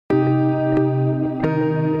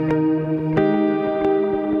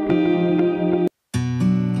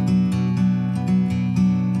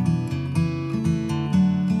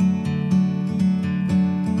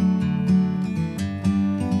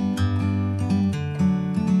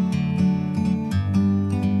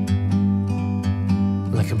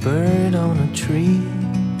like a bird on a tree.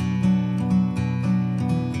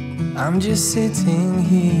 I'm just sitting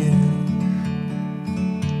here,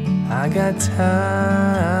 I got time,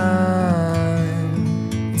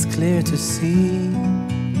 it's clear to see.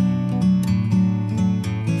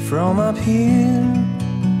 From up here,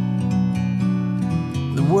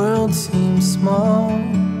 the world seems small.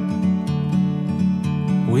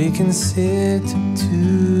 We can sit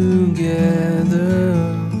together,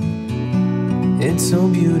 it's so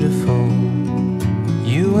beautiful,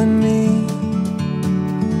 you and me.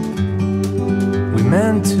 We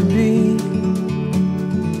meant to be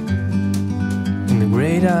in the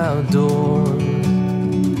great outdoors,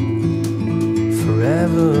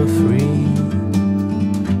 forever free.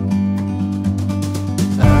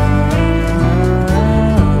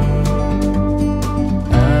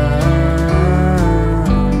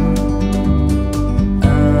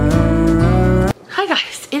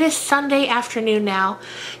 It is Sunday afternoon now.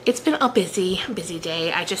 It's been a busy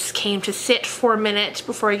day. I just came to sit for a minute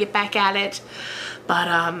before I get back at it. But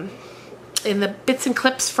in the bits and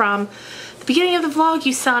clips from the beginning of the vlog,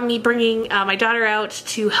 you saw me bringing my daughter out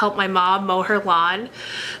to help my mom mow her lawn.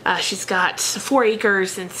 She's got 4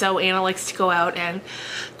 acres, and so Anna likes to go out and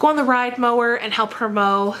go on the ride mower and help her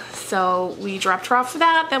mow. So we dropped her off for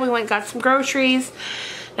that. Then we went and got some groceries.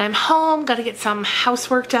 And I'm home, gotta get some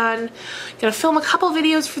housework done. Gonna film a couple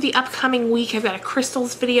videos for the upcoming week. I've got a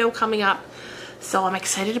crystals video coming up, so I'm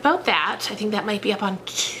excited about that. I think that might be up on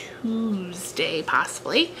Tuesday,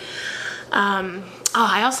 possibly.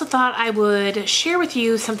 I also thought I would share with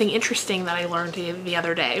you something interesting that I learned the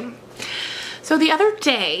other day. So the other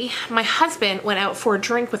day, my husband went out for a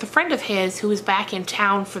drink with a friend of his who was back in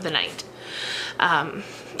town for the night.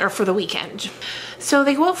 Or for the weekend. So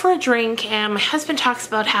they go out for a drink, and my husband talks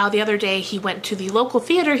about how the other day he went to the local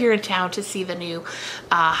theater here in town to see the new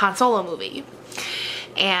Han Solo movie.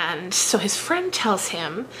 And so his friend tells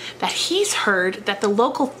him that he's heard that the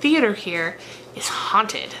local theater here is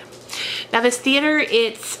haunted. Now this theater,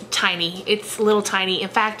 it's tiny. It's little tiny. In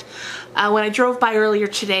fact, when I drove by earlier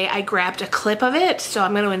today, I grabbed a clip of it, so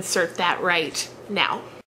I'm going to insert that right now.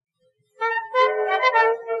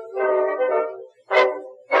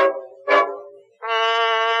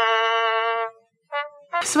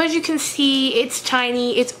 So as you can see, it's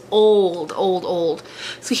tiny, it's old.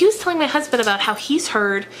 So he was telling my husband about how he's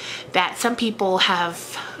heard that some people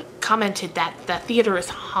have commented that the theater is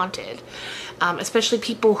haunted, especially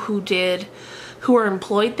people who were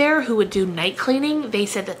employed there, who would do night cleaning. They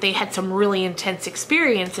said that they had some really intense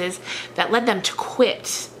experiences that led them to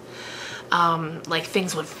quit. Like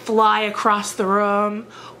things would fly across the room,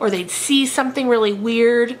 or they'd see something really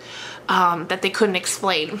weird that they couldn't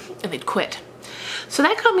explain, and they'd quit. So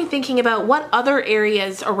that got me thinking about what other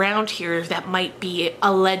areas around here that might be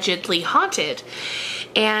allegedly haunted.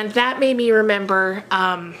 And that made me remember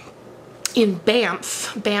in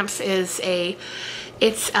Banff. Banff is a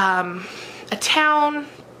town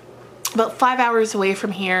about 5 hours away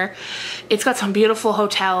from here. It's got some beautiful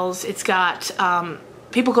hotels. It's got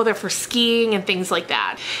people go there for skiing and things like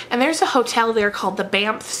that. And there's a hotel there called the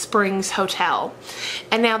Banff Springs Hotel.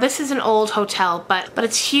 And now this is an old hotel, but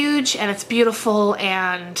it's huge and it's beautiful,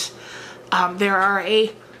 and there are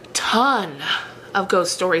a ton of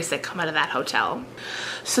ghost stories that come out of that hotel.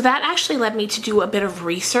 So that actually led me to do a bit of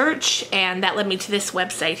research, and that led me to this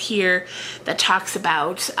website here that talks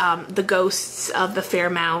about the ghosts of the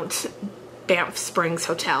Fairmount Banff Springs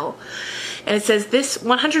Hotel. And it says this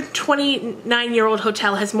 129-year-old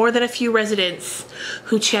hotel has more than a few residents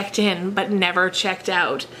who checked in but never checked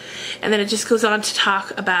out. And then it just goes on to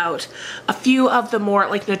talk about a few of the more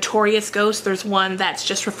like notorious ghosts. There's one that's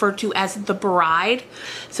just referred to as the Bride.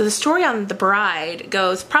 So the story on the Bride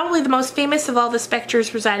goes, probably the most famous of all the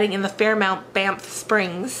specters residing in the Fairmount Banff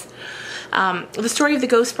Springs. The story of the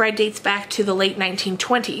Ghost Bride dates back to the late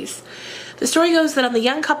 1920s. The story goes that on the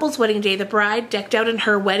young couple's wedding day, the bride, decked out in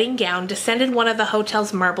her wedding gown, descended one of the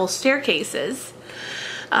hotel's marble staircases.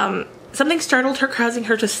 Something startled her, causing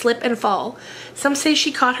her to slip and fall. Some say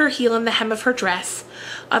she caught her heel in the hem of her dress.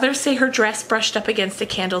 Others say her dress brushed up against a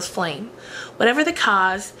candle's flame. Whatever the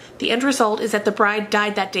cause, the end result is that the bride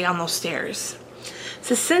died that day on those stairs.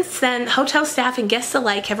 So since then, hotel staff and guests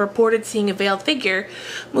alike have reported seeing a veiled figure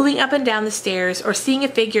moving up and down the stairs, or seeing a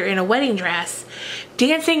figure in a wedding dress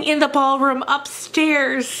dancing in the ballroom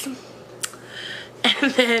upstairs.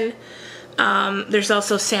 And then there's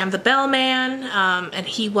also Sam the Bellman, and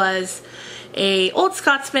he was an old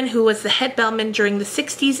Scotsman who was the head bellman during the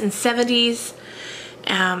 60s and 70s.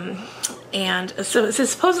 And so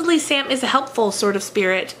supposedly Sam is a helpful sort of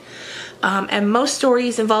spirit. And most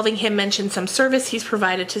stories involving him mention some service he's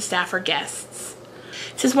provided to staff or guests.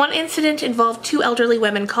 It says one incident involved 2 elderly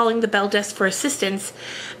women calling the bell desk for assistance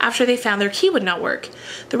after they found their key would not work.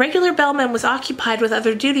 The regular bellman was occupied with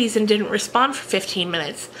other duties and didn't respond for 15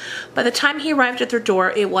 minutes. By the time he arrived at their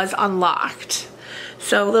door, it was unlocked.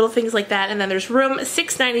 So little things like that. And then there's room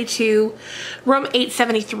 692, room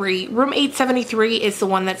 873. Room 873 is the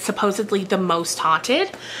one that's supposedly the most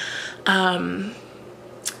haunted.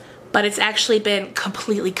 But it's actually been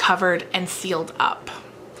completely covered and sealed up.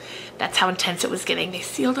 That's how intense it was getting. They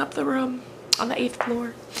sealed up the room on the 8th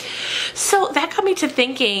floor. So that got me to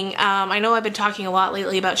thinking, I know I've been talking a lot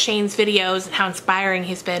lately about Shane's videos and how inspiring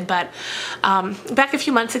he's been, but back a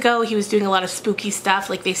few months ago, he was doing a lot of spooky stuff.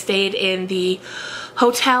 Like they stayed in the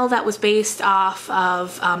hotel that was based off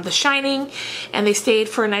of The Shining, and they stayed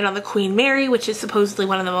for a night on the Queen Mary, which is supposedly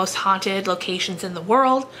one of the most haunted locations in the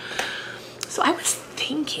world. So I was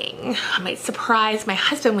thinking I might surprise my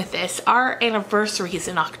husband with this. Our anniversary is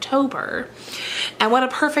in October, and what a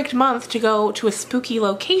perfect month to go to a spooky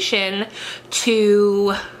location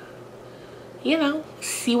to, you know,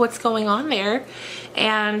 see what's going on there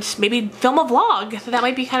and maybe film a vlog. That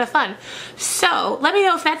might be kind of fun. So let me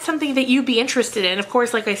know if that's something that you'd be interested in. Of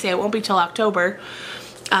course, like I say, it won't be till October,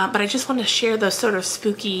 but I just want to share those sort of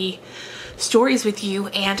spooky stories with you.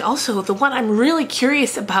 And also the one I'm really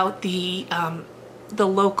curious about, the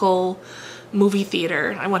local movie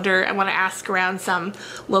theater. I want to ask around some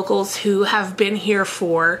locals who have been here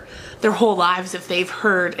for their whole lives if they've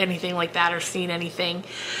heard anything like that or seen anything.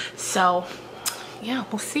 So yeah,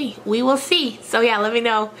 we'll see. We will see. So yeah, let me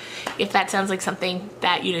know if that sounds like something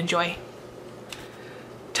that you'd enjoy.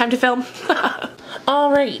 Time to film.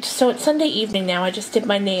 Alright, so it's Sunday evening now. I just did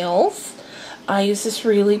my nails. I use this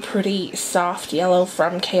really pretty soft yellow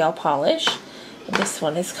from KL Polish. And this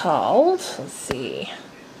one is called, let's see,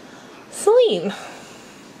 Celine.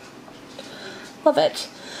 Love it.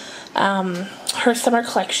 Her summer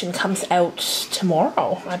collection comes out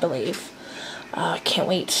tomorrow, I believe. Can't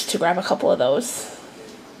wait to grab a couple of those.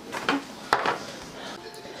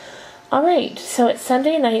 Alright, so it's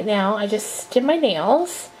Sunday night now. I just did my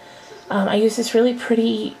nails. I use this really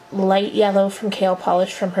pretty light yellow from KL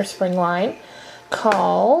Polish from her spring line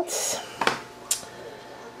called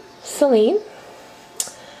Celine.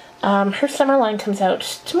 Her summer line comes out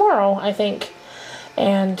tomorrow, I think,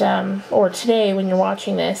 and or today when you're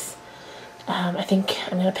watching this. I think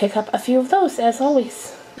I'm going to pick up a few of those, as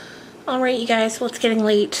always. Alright, you guys, well, it's getting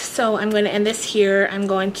late, so I'm going to end this here. I'm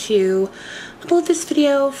going to upload this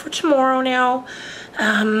video for tomorrow now.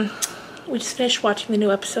 We just finished watching the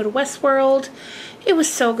new episode of Westworld. It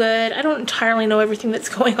was so good. I don't entirely know everything that's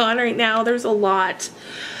going on right now. There's a lot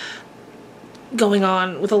going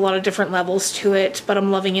on with a lot of different levels to it, but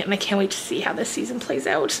I'm loving it, and I can't wait to see how this season plays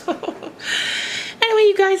out. Anyway,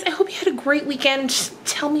 you guys, I hope you had a great weekend.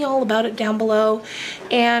 Tell me all about it down below,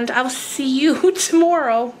 and I'll see you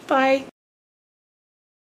tomorrow. Bye.